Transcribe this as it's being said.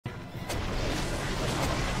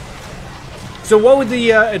So what would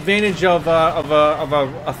the advantage of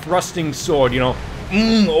a thrusting sword, you know?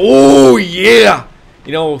 Oh yeah!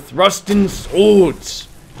 You know, thrusting swords.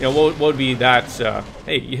 You know, what would be that?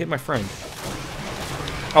 Hey, you hit my friend.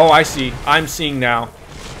 Oh, I see. I'm seeing now.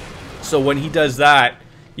 So when he does that,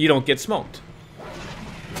 you don't get smoked.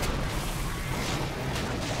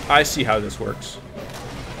 I see how this works.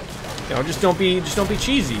 You know, just don't be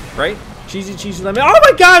cheesy, right? Cheesy lemon. Oh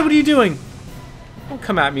my God, what are you doing? Don't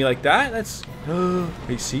come at me like that. That's.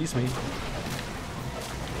 He sees me.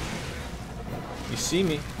 You see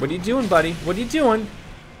me. What are you doing, buddy? What are you doing?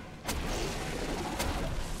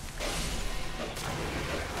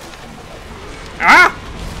 Ah!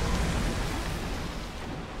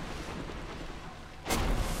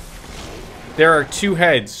 There are two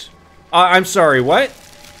heads. I'm sorry, what?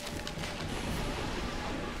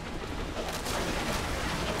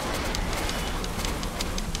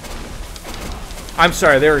 I'm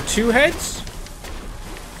sorry, there are two heads?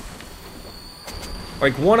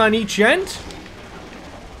 Like one on each end?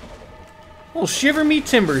 Well, shiver me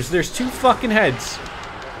timbers, there's two fucking heads.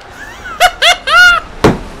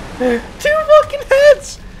 Two fucking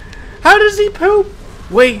heads! How does he poop?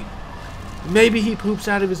 Wait, maybe he poops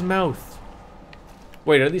out of his mouth.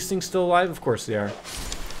 Wait, are these things still alive? Of course they are.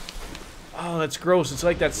 Oh, that's gross. It's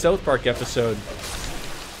like that South Park episode.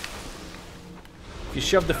 If you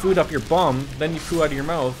shove the food up your bum, then you poo out of your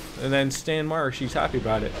mouth, and then Stan Marsh, he's happy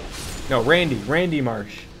about it. No, Randy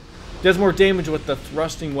Marsh. Does more damage with the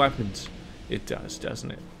thrusting weapons. It does,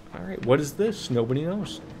 doesn't it? Alright, what is this? Nobody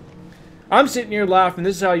knows. I'm sitting here laughing.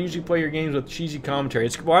 This is how I usually play your games with cheesy commentary.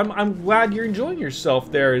 Well, I'm glad you're enjoying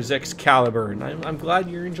yourself there, Excalibur, and I'm glad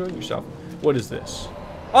you're enjoying yourself. What is this?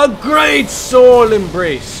 A great soul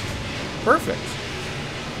embrace. Perfect.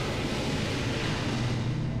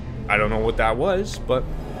 I don't know what that was, but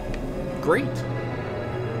great.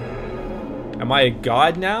 Am I a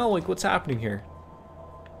god now? Like, what's happening here?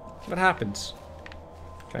 What happens?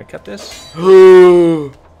 Can I cut this?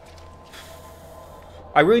 I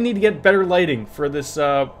really need to get better lighting for this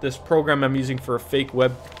this program I'm using for a fake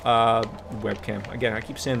webcam. Again, I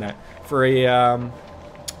keep saying that. For a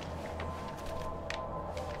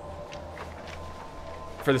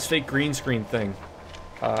for this fake green screen thing.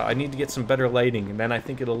 I need to get some better lighting, and then I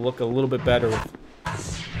think it'll look a little bit better.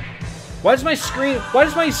 Why does my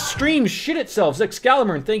stream shit itself?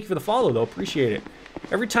 Excalibur, and thank you for the follow, though. Appreciate it.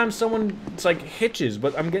 Every time someone, it's like hitches,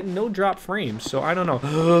 but I'm getting no drop frames, so I don't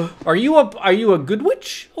know. Are you a good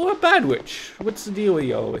witch or a bad witch? What's the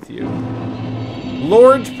dealio with you?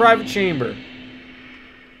 Lord's private chamber.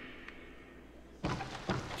 Do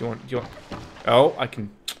you want? Oh, I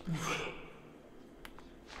can.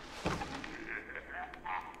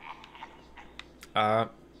 Can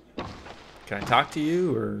I talk to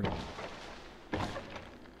you, or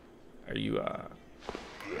are you,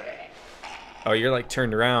 oh, you're like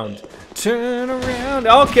turned around. Turn around.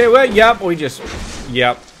 Okay, well, yep,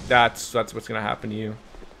 yep, that's what's gonna happen to you.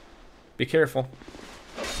 Be careful.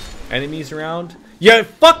 Enemies around. You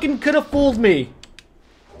fucking could have fooled me.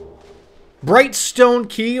 Bright stone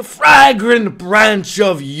key, fragrant branch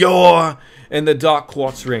of yore, and the dark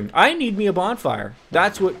quartz ring. I need me a bonfire.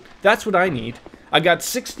 That's what I need. I got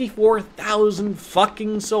 64,000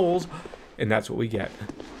 fucking souls, and that's what we get.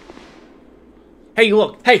 Hey,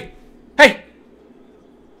 look. Hey!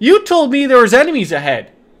 You told me there was enemies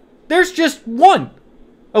ahead. There's just one.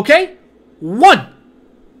 Okay? One!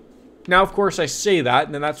 Now, of course, I say that,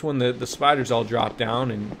 and then that's when the spiders all drop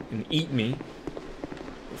down and eat me.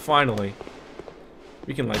 But finally,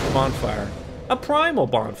 we can light the bonfire. A primal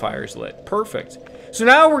bonfire's lit. Perfect. So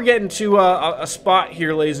now we're getting to a spot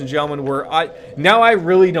here, ladies and gentlemen, where I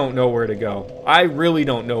really don't know where to go. I really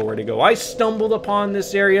don't know where to go. I stumbled upon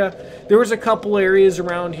this area. There was a couple areas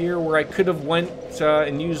around here where I could have went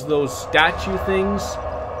and used those statue things,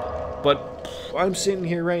 but I'm sitting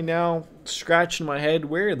here right now scratching my head.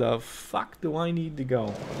 Where the fuck do I need to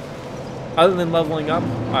go? Other than leveling up,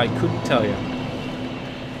 I couldn't tell you.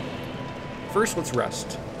 First, let's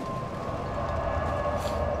rest.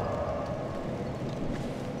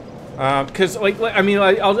 Because, I mean,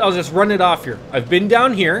 I'll just run it off here. I've been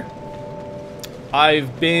down here.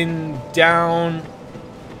 I've been down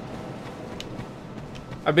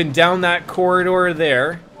that corridor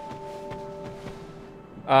there.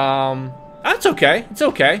 That's okay. It's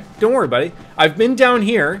okay. Don't worry, buddy. I've been down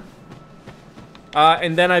here.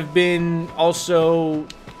 And then I've been also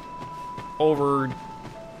over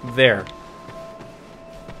there.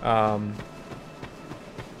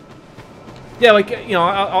 Yeah, like, you know,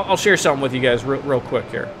 I'll share something with you guys real quick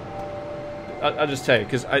here. I'll just tell you,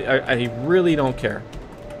 because I really don't care.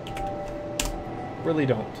 Really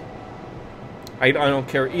don't. I don't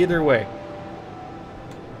care either way.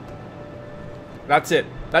 That's it.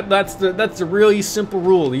 That's the really simple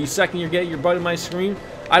rule. The second you get your butt in my screen,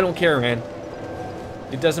 I don't care, man.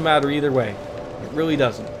 It doesn't matter either way. It really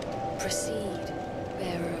doesn't. Proceed,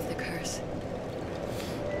 bearer of the curse.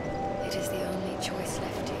 It is the only choice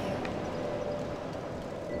left to you.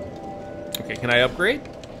 Okay, can I upgrade?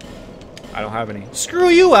 I don't have any. Screw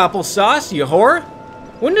you, applesauce, you whore!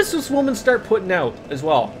 When does this woman start putting out as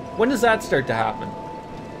well? When does that start to happen?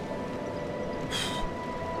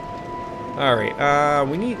 Alright,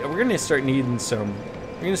 we're gonna start needing some.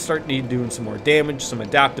 We're gonna start doing some more damage, some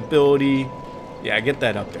adaptability. Yeah, get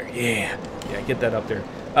that up there. Yeah, get that up there.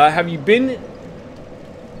 Have you been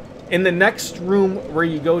in the next room where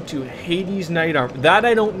you go to Hades' Night Armor? That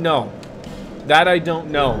I don't know. That I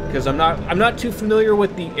don't know, because I'm not too familiar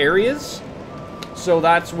with the areas. So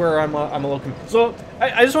that's where I'm a little. So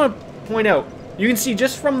I just want to point out, you can see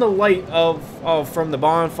just from the light from the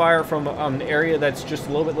bonfire, from an area that's just a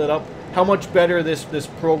little bit lit up, how much better this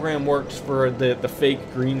program works for the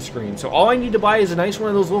fake green screen. So all I need to buy is a nice one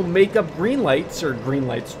of those little makeup ring lights, ring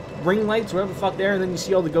lights, whatever the fuck there, and then you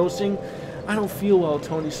see all the ghosting. I don't feel well,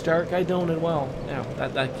 Tony Stark. I don't and well. Yeah,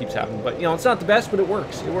 that keeps happening. But, you know, it's not the best, but it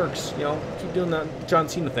works. It works. You know, keep doing that John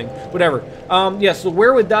Cena thing. Whatever. Yeah, so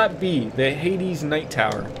where would that be? The Hades Night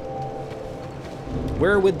Tower.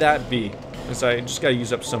 Where would that be? Because I just gotta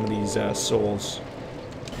use up some of these souls.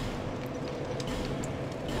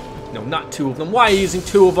 No, not 2 of them. Why are you using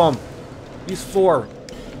 2 of them? Use 4.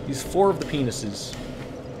 Use 4 of the penises.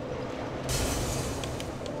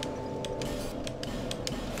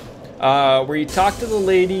 Where you talk to the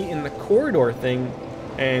lady in the corridor thing,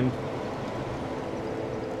 and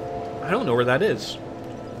I don't know where that is.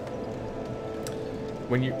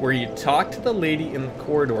 Where you talk to the lady in the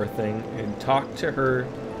corridor thing and talk to her,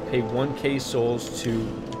 pay 1k souls to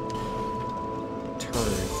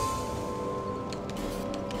turn.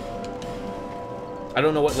 I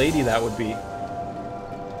don't know what lady that would be.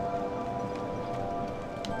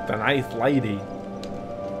 The ninth lady.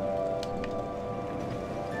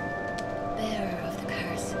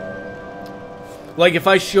 Like, if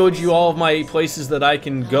I showed you all of my places that I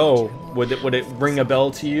can go, would it ring a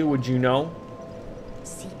bell to you? Would you know?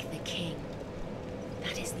 Seek the king.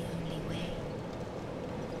 That is the only way.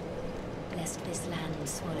 Lest this land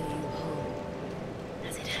swallow you whole,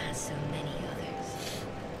 as it has so many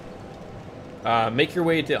others. Make your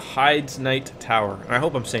way to Hades Night Tower. And I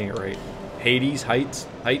hope I'm saying it right. Hades Heights?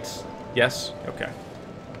 Yes? Okay.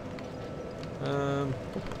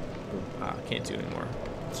 Can't do anymore.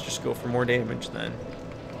 Let's just go for more damage then.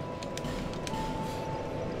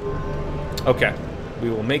 Okay, we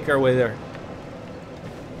will make our way there.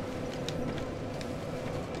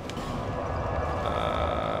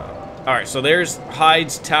 Alright, so there's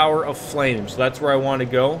Hyde's Tower of Flame. So that's where I want to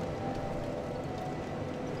go.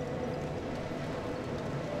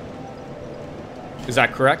 Is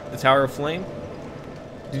that correct? The Tower of Flame?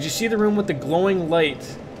 Did you see the room with the glowing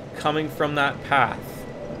light coming from that path?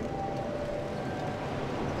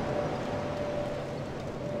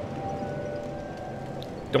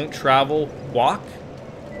 Don't travel, walk?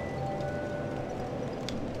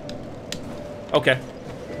 Okay.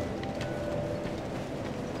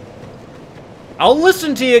 I'll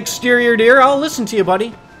listen to you, exterior dear. I'll listen to you,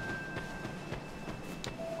 buddy.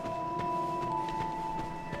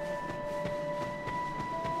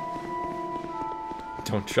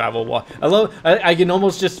 Don't travel, walk. I love. I can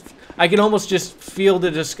almost just feel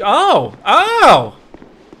the Oh!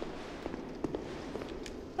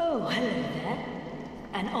 Oh, hello there.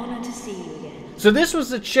 An honor to see you again. So this was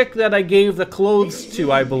the chick that I gave the clothes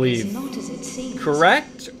to, I believe. Is not as it seems.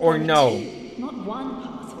 Correct or no? Not one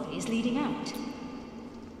pathway is leading out.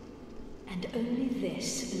 And only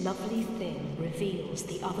this lovely thing reveals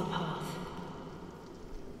the other path.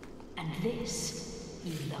 And this,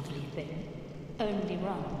 you lovely thing, only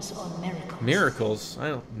runs on miracles. Miracles? I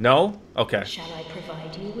don't... No? Okay. Shall I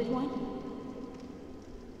provide you with one?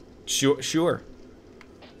 Sure.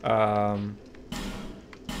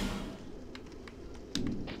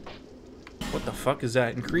 What the fuck is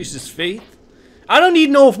that? Increases faith? I don't need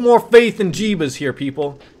no more faith in Jeebas here,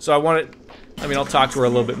 people. So I want it... I mean, I'll talk to her a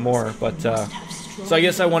little bit more, but, so I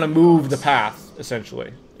guess I want to move the path,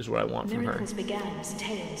 essentially, is what I want from her. Miracles began as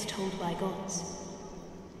tales told by gods.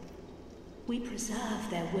 We preserve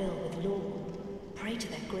their will with law, pray to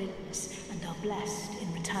their greatness, and are blessed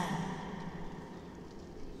in return.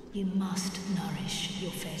 You must nourish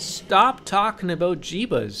your faith. Stop talking about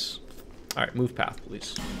Jeebas. Alright, move path,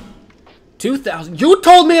 please. 2,000. You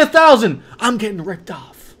told me 1,000! I'm getting ripped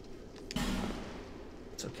off.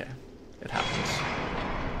 It's okay. It happens.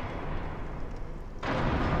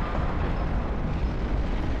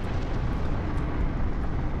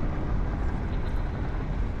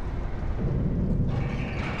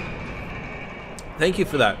 Thank you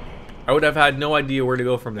for that. I would have had no idea where to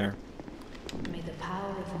go from there. May the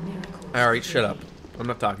power of miracles. Alright, shut up. I'm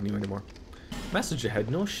not talking to you anymore. Message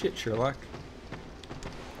ahead. No shit, Sherlock.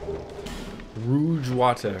 Rouge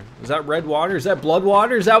water. Is that red water? Is that blood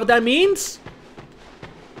water? Is that what that means?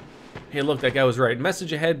 Hey, look, that guy was right.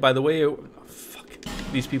 Message ahead, by the way. Oh, fuck.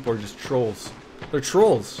 These people are just trolls. They're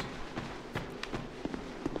trolls.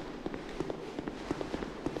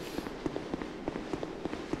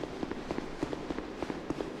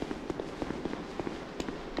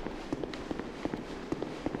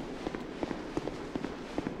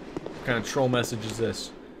 What kind of troll message is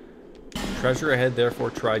this? Treasure ahead, therefore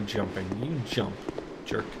try jumping. You jump,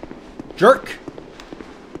 jerk. Jerk!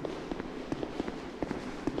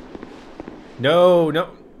 No, no.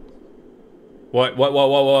 What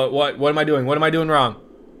am I doing? What am I doing wrong?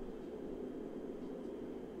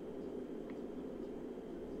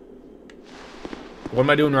 What am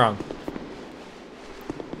I doing wrong?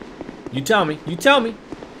 You tell me. You tell me.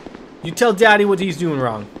 You tell Daddy what he's doing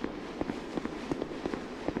wrong.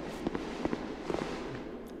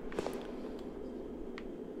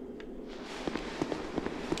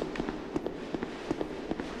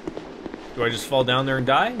 Do I just fall down there and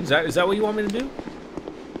die? Is that what you want me to do?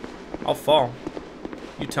 I'll fall.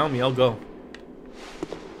 You tell me, I'll go.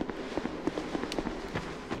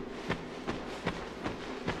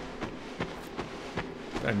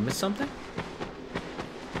 Did I miss something?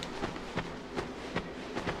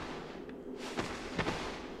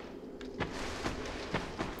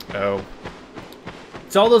 Oh.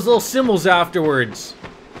 It's all those little symbols afterwards.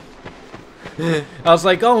 I was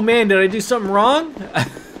like, oh man, did I do something wrong?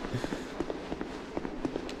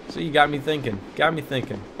 So you got me thinking. Got me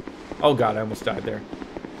thinking. Oh god, I almost died there.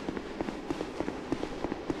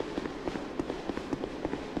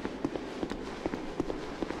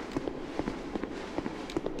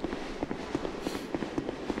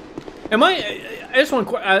 I just want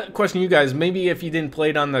to question you guys. Maybe if you didn't play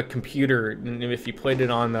it on the computer, and if you played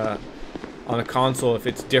it on the console, if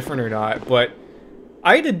it's different or not. But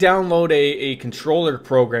I had to download a controller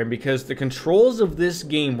program because the controls of this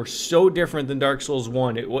game were so different than Dark Souls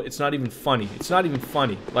 1. It's not even funny. It's not even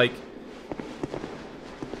funny. Like,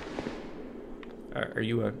 are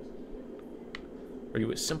you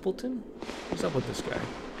a simpleton? What's up with this guy?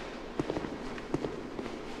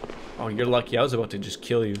 Oh, you're lucky. I was about to just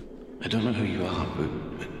kill you. I don't know who you are,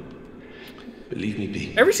 but leave me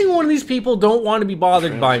be. Every single one of these people don't want to be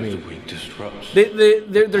bothered by me.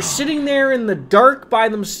 They're sitting there in the dark by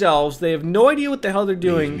themselves. They have no idea what the hell they're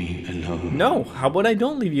doing. Leave me alone. No, how about I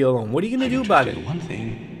don't leave you alone? What are you going to do about it? One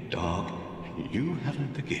thing, dog, you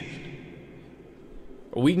haven't the gift.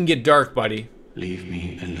 We can get dark, buddy. Leave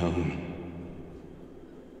me alone.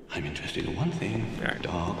 I'm interested in one thing, right.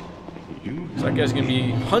 Dog. You. So that guy's going to be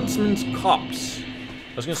Huntsman's Corpse.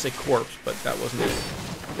 I was going to say corpse, but that wasn't it.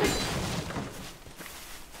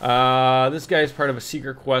 This guy is part of a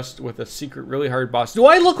secret quest with a secret really hard boss. Do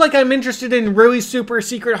I look like I'm interested in really super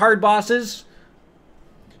secret hard bosses?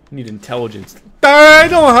 I need intelligence. I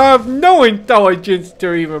don't have no intelligence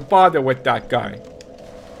to even bother with that guy.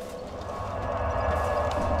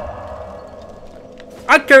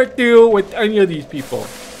 I can't deal with any of these people.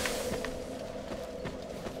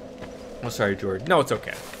 Oh, sorry, George. No, it's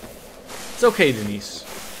okay. It's okay, Denise.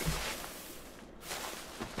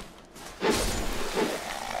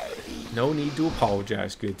 No need to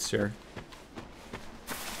apologize, good sir.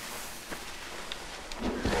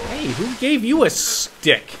 Hey, who gave you a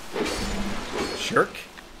stick? Jerk.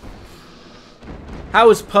 How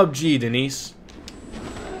is PUBG, Denise?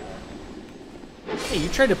 Hey, you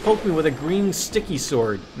tried to poke me with a green sticky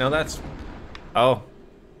sword. Now that's... Oh.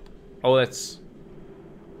 Oh, that's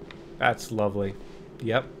lovely.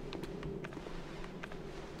 Yep.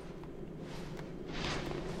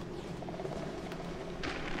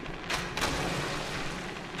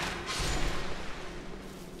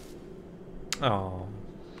 Oh.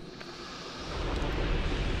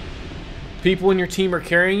 People in your team are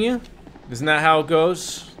carrying you? Isn't that how it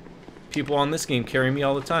goes? People on this game carry me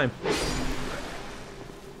all the time.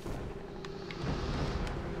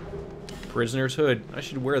 Prisoner's hood. I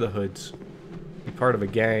should wear the hoods. Be part of a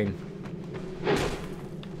gang.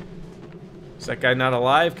 Is that guy not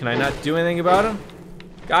alive? Can I not do anything about him?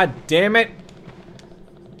 God damn it!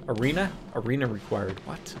 Arena? Arena required.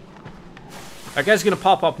 What? That guy's gonna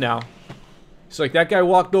pop up now. It's like, that guy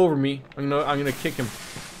walked over me. I'm gonna kick him.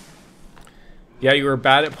 Yeah, you were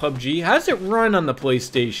bad at PUBG. How does it run on the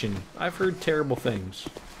PlayStation? I've heard terrible things.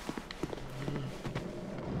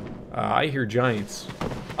 I hear giants.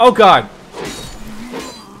 Oh god!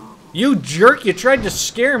 You jerk! You tried to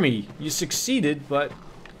scare me. You succeeded, but...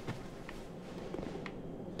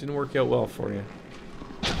 Didn't work out well for you.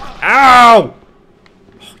 Ow!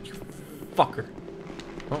 Oh, you fucker.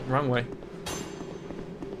 Oh, wrong way.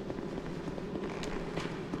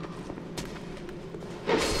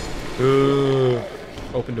 Ooh.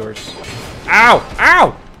 Open doors. Ow!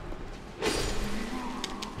 Ow!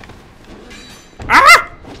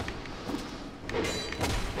 Ah!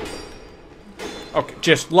 Okay,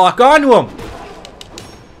 just lock onto him.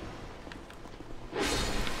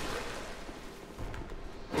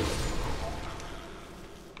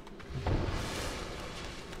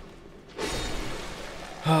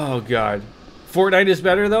 Oh god, Fortnite is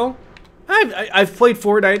better though. I've played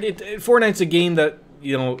Fortnite. Fortnite's a game that,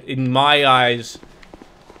 you know, in my eyes,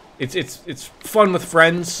 it's fun with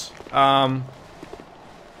friends. I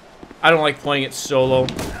don't like playing it solo.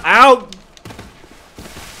 Ow!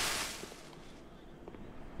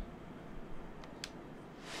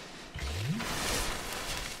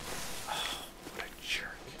 Oh, what a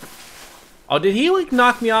jerk. Oh, did he like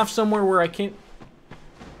knock me off somewhere where I can't?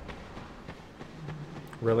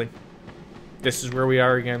 Really? This is where we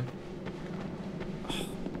are again? Oh.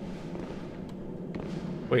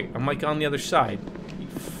 Wait, I'm like on the other side. Are you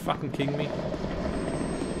fucking kidding me?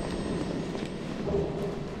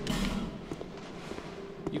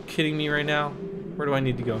 You kidding me right now? Where do I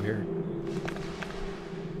need to go here?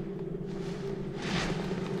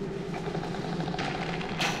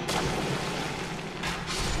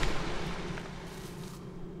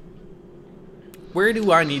 Where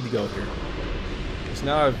do I need to go here? Because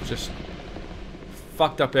now I've just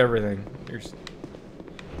fucked up everything. There's...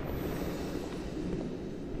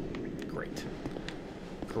 Great.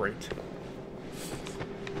 Great.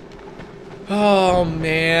 Oh,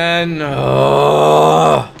 man.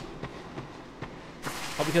 All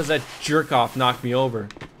because that jerk-off knocked me over.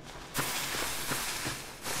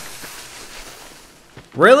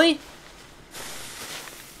 Really?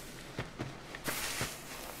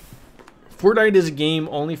 Fortnite is a game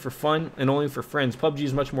only for fun and only for friends. PUBG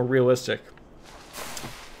is much more realistic.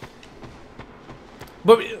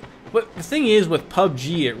 But the thing is, with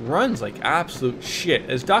PUBG, it runs like absolute shit.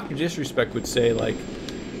 As Dr. Disrespect would say, like,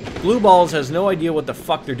 Blue Balls has no idea what the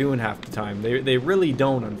fuck they're doing half the time. They really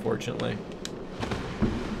don't, unfortunately.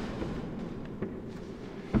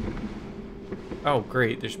 Oh,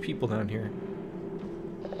 great. There's people down here.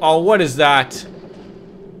 Oh, what is that?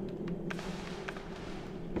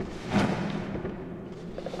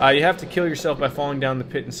 You have to kill yourself by falling down the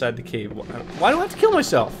pit inside the cave. Why do I have to kill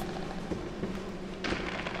myself?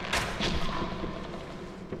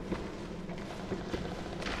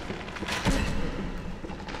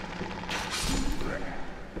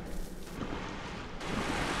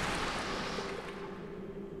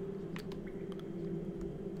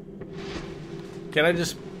 Can I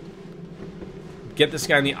just get this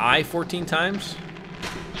guy in the eye 14 times?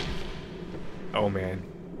 Oh, man.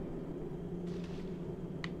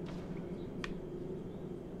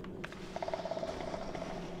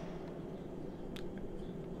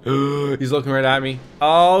 He's looking right at me.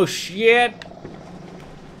 Oh, shit.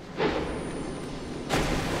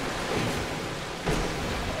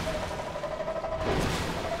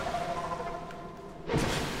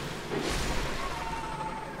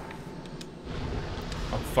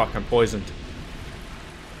 Oh, fuck, I'm poisoned.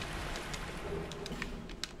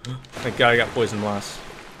 Thank God I got poison moss.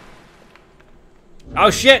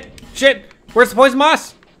 Oh, shit. Shit. Where's the poison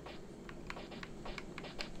moss?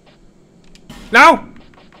 No!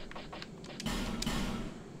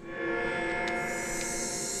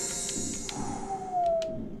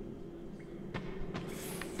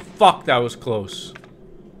 Fuck, that was close.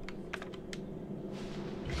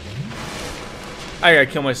 I gotta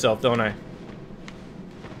kill myself, don't I?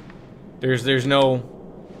 There's no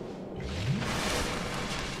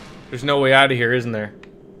way out of here, isn't there?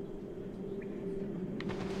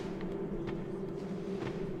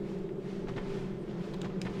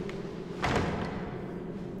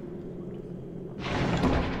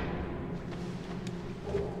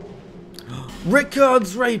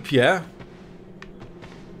 Rickard's rapier.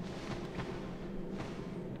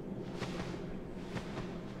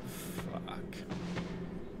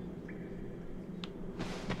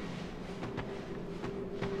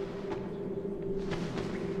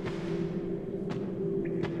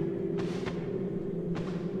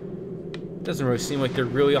 Doesn't really seem like there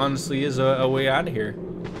really honestly is a way out of here.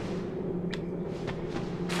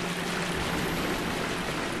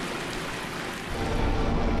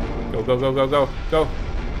 Go, go, go, go, go, go.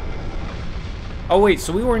 Oh wait,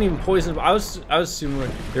 so we weren't even poisoned. I was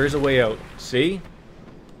assuming there is a way out. See?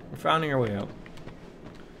 We're finding our way out.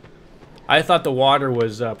 I thought the water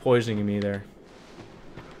was poisoning me there.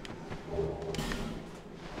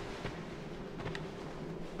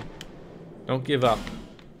 Don't give up.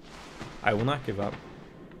 I will not give up.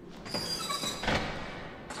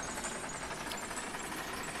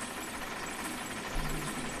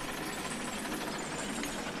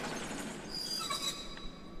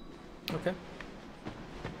 Okay.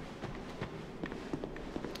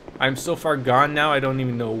 I'm so far gone now, I don't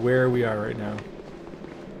even know where we are right now.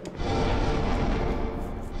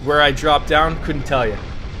 Where I dropped down, couldn't tell you.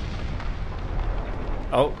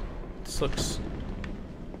 Oh, this looks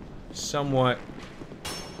somewhat...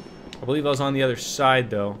 I believe I was on the other side,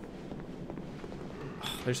 though.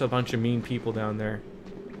 Oh, there's a bunch of mean people down there.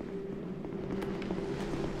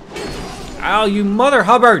 Ow, you mother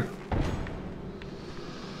Hubbard!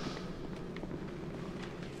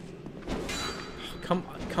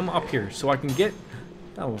 Come up here so I can get...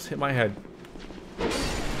 That almost hit my head.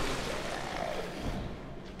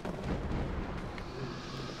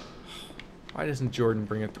 Why doesn't Jordan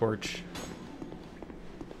bring a torch?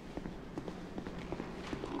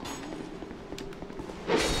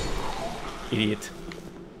 Idiot.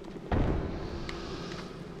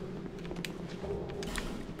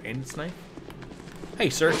 Bandit's knife? Hey,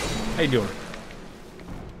 sir. How you doing?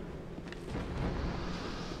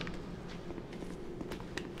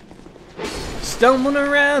 Stumbling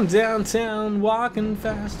around downtown, walking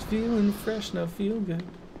fast, feeling fresh, now feel good.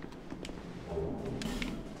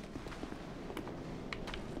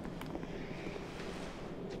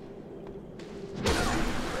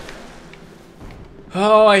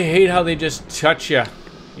 Oh, I hate how they just touch you,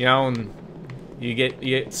 you know, and you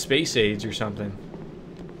get space aids or something.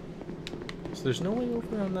 So there's no way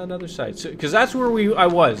over on that other side. So, because that's where I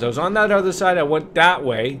was. I was on that other side. I went that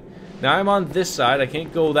way. Now I'm on this side. I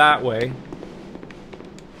can't go that way.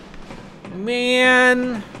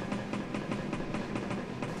 Man.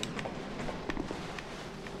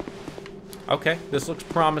 Okay, this looks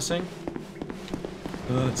promising.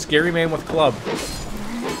 Scary man with club.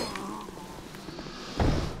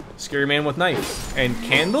 Scary man with knife. And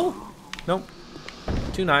candle? Nope.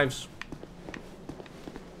 2 knives.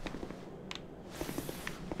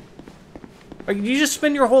 Like, you just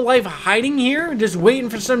spend your whole life hiding here? Just waiting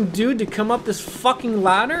for some dude to come up this fucking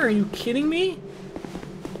ladder? Are you kidding me?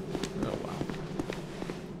 Oh, wow.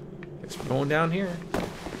 Guess we're going down here.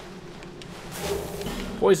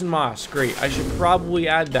 Poison moss. Great. I should probably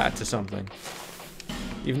add that to something.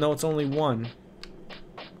 Even though it's only 1.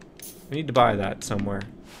 I need to buy that somewhere.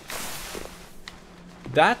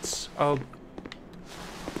 That's a...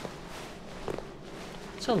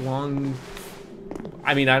 It's a long...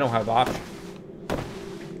 I mean, I don't have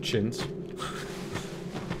options.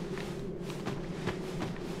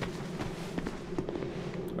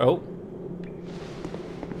 Oh.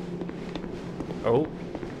 Oh.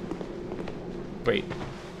 Wait.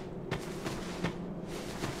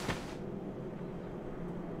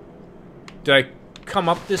 Did I come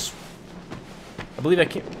up this... I believe I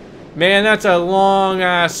can't... Man, that's a long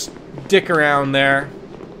ass dick around there.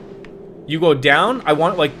 You go down? I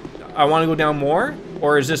want to go down more?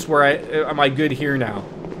 Or is this where am I good here now?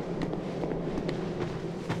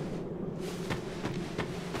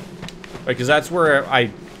 Like, cause that's where I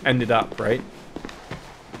ended up, right?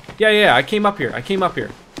 Yeah, I came up here.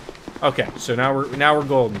 Okay, so now we're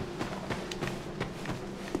golden.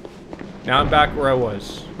 Now I'm back where I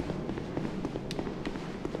was.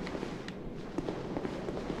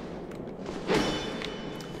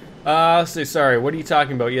 Say sorry, what are you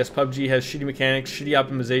talking about? Yes, PUBG has shitty mechanics, shitty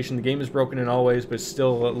optimization, the game is broken in all ways, but it's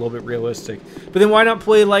still a little bit realistic. But then why not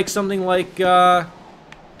play like something like, Call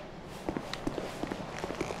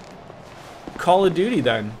of Duty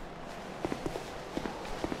then?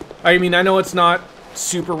 I mean, I know it's not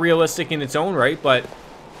super realistic in its own right, but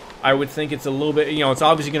I would think it's a little bit, you know, it's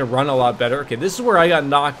obviously going to run a lot better. Okay, this is where I got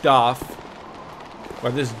knocked off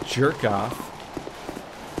by this jerk off.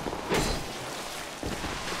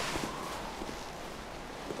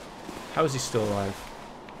 How is he still alive?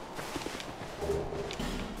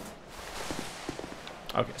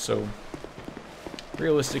 Okay, so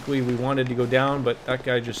realistically, we wanted to go down, but that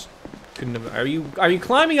guy just couldn't have. Are you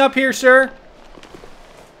climbing up here, sir?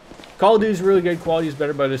 Call of Duty is really good. Quality is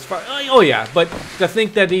better, but as far oh yeah, but to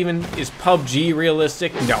think that even is PUBG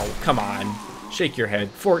realistic? No, come on, shake your head.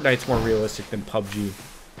 Fortnite's more realistic than PUBG,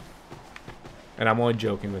 and I'm only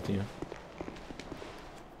joking with you.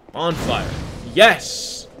 On fire,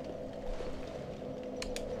 yes.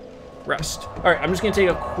 Rest. Alright, I'm just going to take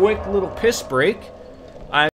a quick little piss break.